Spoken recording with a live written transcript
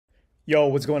Yo,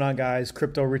 what's going on, guys?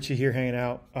 Crypto Richie here hanging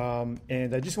out.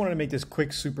 And I just wanted to make this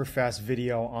quick, super fast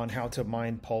video on how to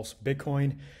mine Pulse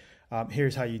Bitcoin.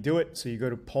 Here's how you do it. So you go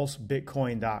to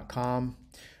PulseBitcoin.com.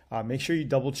 Make sure you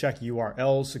double check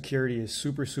URLs. Security is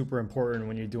super, super important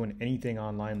when you're doing anything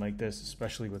online like this,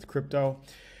 especially with crypto.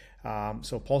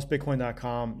 So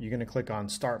PulseBitcoin.com, you're going to click on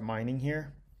Start Mining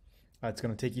here. It's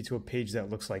going to take you to a page that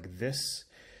looks like this.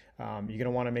 You're going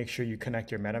to want to make sure you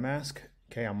connect your MetaMask.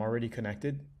 Okay, I'm already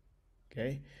connected.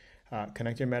 Okay,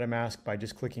 connect your MetaMask by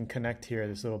just clicking connect here.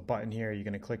 This little button here, you're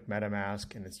going to click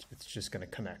MetaMask and it's just going to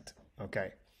connect.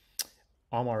 Okay,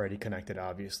 I'm already connected,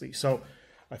 obviously. So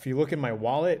if you look in my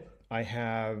wallet, I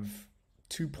have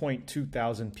 2.2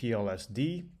 thousand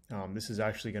PLSD. This is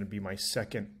actually going to be my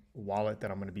second wallet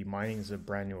that I'm going to be mining. This is a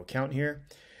brand new account here.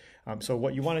 So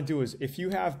what you want to do is if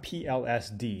you have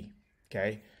PLSD,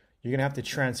 okay, you're going to have to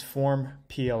transform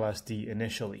PLSD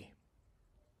initially.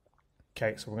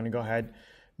 Okay, so we're going to go ahead.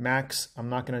 Max, I'm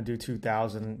not going to do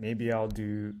 2,000. Maybe I'll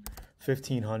do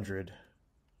 1,500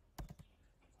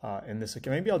 in this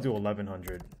account. Maybe I'll do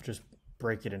 1,100. Just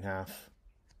break it in half.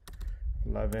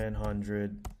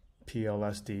 1,100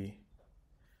 PLSD.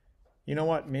 You know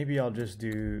what? Maybe I'll just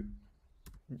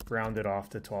round it off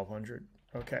to 1,200.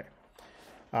 Okay.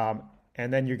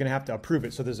 And then you're going to have to approve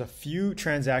it. So there's a few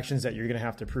transactions that you're going to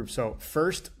have to approve. So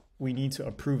first, we need to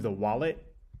approve the wallet.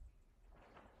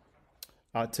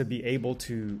 To be able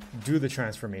to do the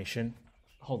transformation.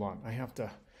 Hold on,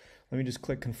 let me just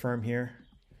click confirm here.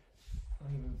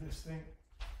 Let me move this thing.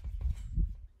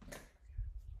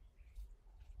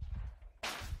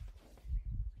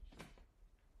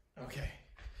 Okay,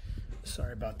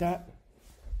 sorry about that.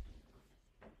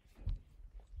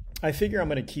 I figure I'm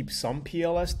gonna keep some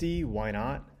PLSD, why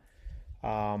not?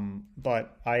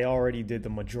 But I already did the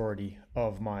majority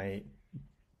of my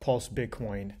Pulse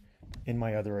Bitcoin in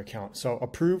my other account. So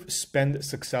approve, spend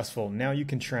successful. Now you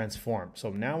can transform.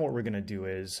 So now what we're going to do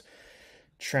is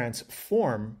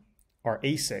transform our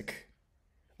Asic,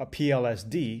 a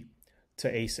PLSD,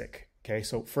 to Asic. Okay,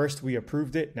 so first we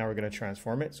approved it. Now we're going to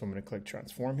transform it. So I'm going to click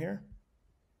transform here.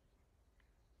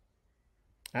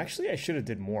 Actually, I should have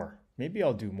did more. Maybe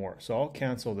I'll do more. So I'll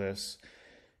cancel this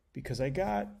because I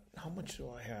got, how much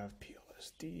do I have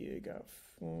PLSD? I got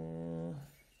 4.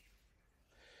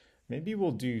 Maybe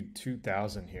we'll do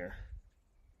 2,000 here.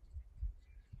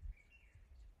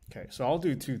 Okay, so I'll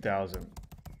do 2,000.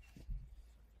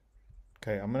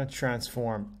 Okay, I'm going to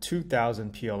transform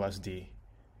 2,000 PLSD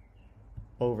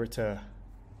over to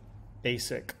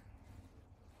Asic.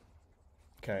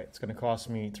 Okay, it's going to cost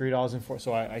me $3.04.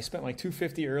 So I spent like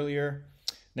 $2.50 earlier.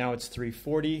 Now it's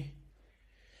 $3.40.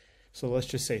 So let's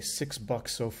just say $6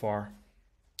 so far,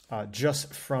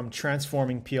 just from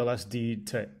transforming PLSD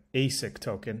to Asic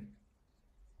token.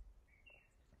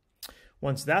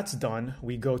 Once that's done,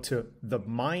 we go to the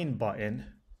mine button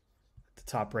at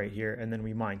the top right here, and then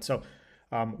we mine. So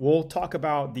we'll talk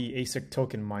about the Asic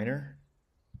token miner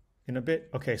in a bit.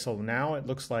 Okay, so now it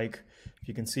looks like, if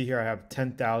you can see here, I have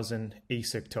 10,000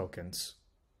 Asic tokens.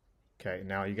 Okay,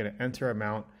 now you're going to enter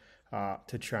amount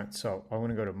to trans. So I'm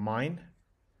going to go to mine.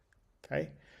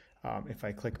 Okay, if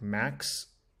I click max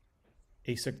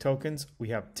Asic tokens, we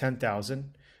have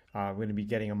 10,000. We're going to be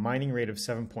getting a mining rate of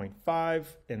 7.5,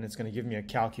 and it's going to give me a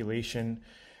calculation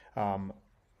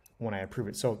when I approve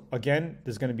it. So again,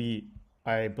 there's going to be,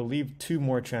 I believe, 2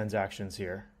 more transactions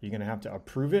here. You're going to have to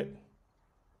approve it.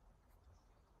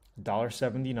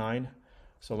 $1.79.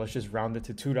 So let's just round it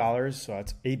to $2. So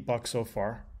that's $8 so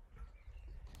far.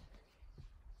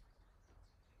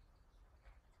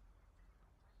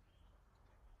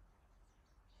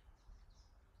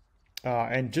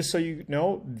 And just so you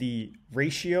know, the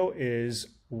ratio is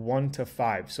 1 to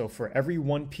 5. So for every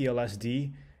 1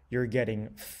 PLSD, you're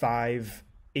getting 5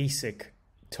 Asic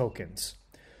tokens.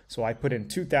 So I put in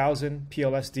 2,000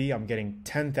 PLSD, I'm getting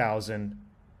 10,000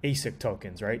 Asic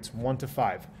tokens, right? It's 1 to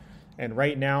 5. And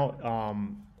right now,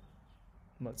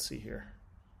 let's see here.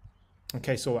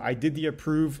 Okay, so I did the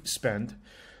approve spend.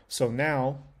 So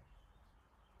now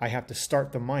I have to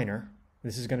start the miner.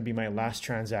 This is going to be my last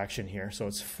transaction here. So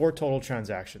it's 4 total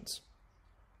transactions.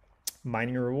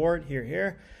 Mining reward,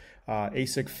 here.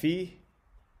 Asic fee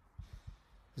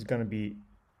is going to be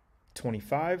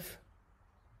 25.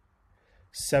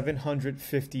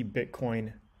 750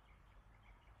 Bitcoin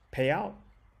payout.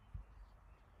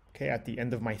 Okay, at the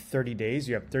end of my 30 days,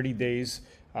 you have 30 days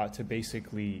to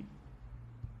basically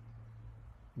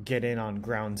get in on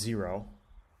ground zero.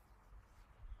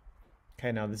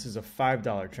 Okay, now this is a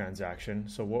 $5 transaction.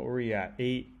 So what were we at?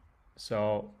 8.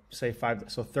 So say 5.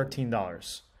 So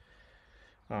 $13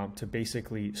 to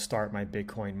basically start my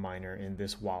Bitcoin miner in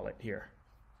this wallet here.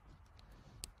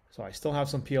 So I still have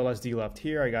some PLSD left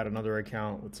here. I got another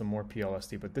account with some more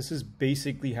PLSD, but this is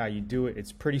basically how you do it.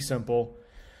 It's pretty simple.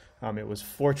 It was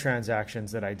 4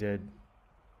 transactions that I did.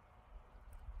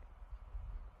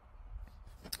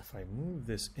 If I move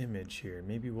this image here,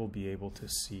 maybe we'll be able to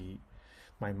see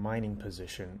my mining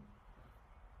position.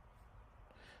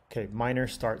 Okay, miner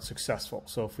start successful.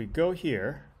 So if we go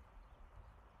here,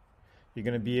 you're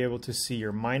going to be able to see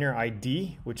your miner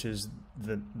ID, which is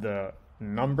the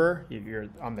number. You're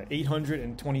on the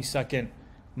 822nd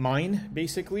mine,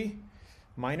 basically,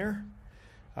 miner.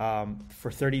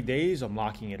 For 30 days, I'm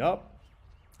locking it up.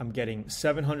 I'm getting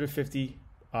 750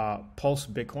 Pulse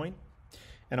Bitcoin.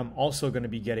 And I'm also going to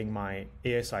be getting my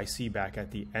ASIC back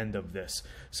at the end of this.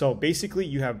 So basically,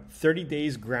 you have 30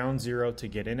 days ground zero to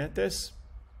get in at this.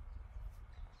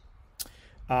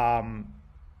 And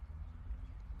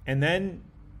then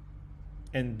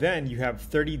you have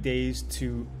 30 days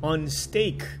to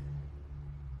unstake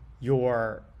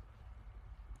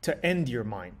to end your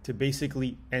mine, to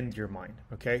basically end your mine,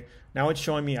 okay? Now it's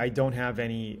showing me I don't have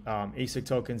any Asic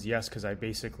tokens, yes, because I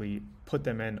basically put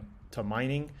them in to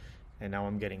mining, and now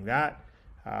I'm getting that.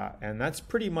 And that's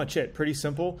pretty much it, pretty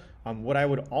simple. What I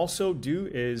would also do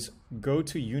is go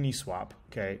to Uniswap,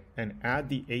 okay, and add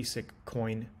the Asic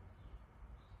coin.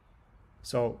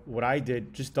 So what I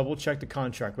did, just double check the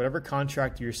contract. Whatever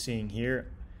contract you're seeing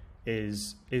here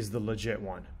is the legit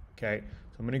one, okay?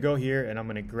 So I'm gonna go here and I'm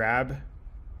gonna grab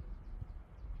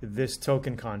this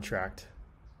token contract.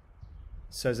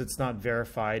 It says it's not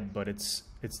verified, but it's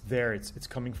there. It's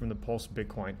coming from the Pulse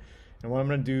Bitcoin. And what I'm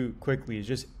going to do quickly is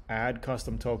just add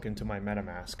custom token to my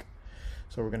MetaMask.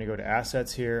 So we're going to go to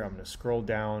assets here. I'm going to scroll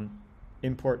down,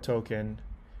 import token,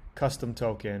 custom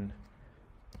token.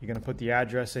 You're going to put the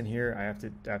address in here. I have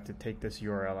to take this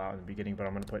URL out in the beginning, but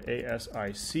I'm going to put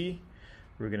ASIC.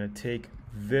 We're going to take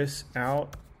this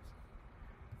out.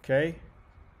 Okay.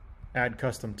 Add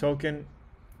custom token.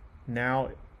 Now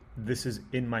this is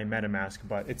in my MetaMask,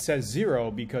 but it says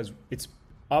 0 because it's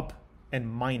up and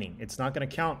mining. It's not going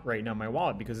to count right now in my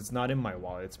wallet because it's not in my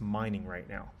wallet. It's mining right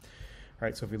now. All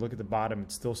right, so if we look at the bottom,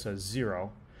 it still says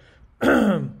 0.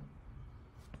 And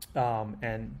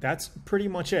that's pretty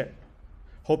much it.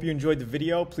 Hope you enjoyed the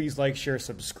video. Please like, share,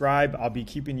 subscribe. I'll be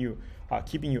keeping you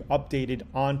updated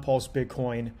on Pulse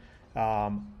Bitcoin,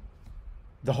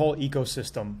 the whole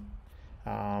ecosystem.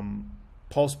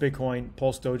 Pulse Bitcoin,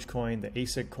 Pulse Dogecoin, the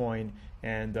Asic coin,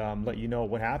 and let you know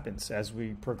what happens as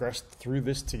we progress through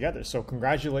this together. So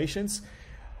congratulations.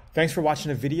 Thanks for watching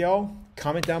the video.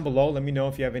 Comment down below. Let me know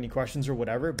if you have any questions or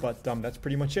whatever, but that's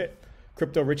pretty much it.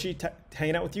 Crypto Richie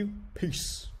hanging out with you.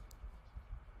 Peace.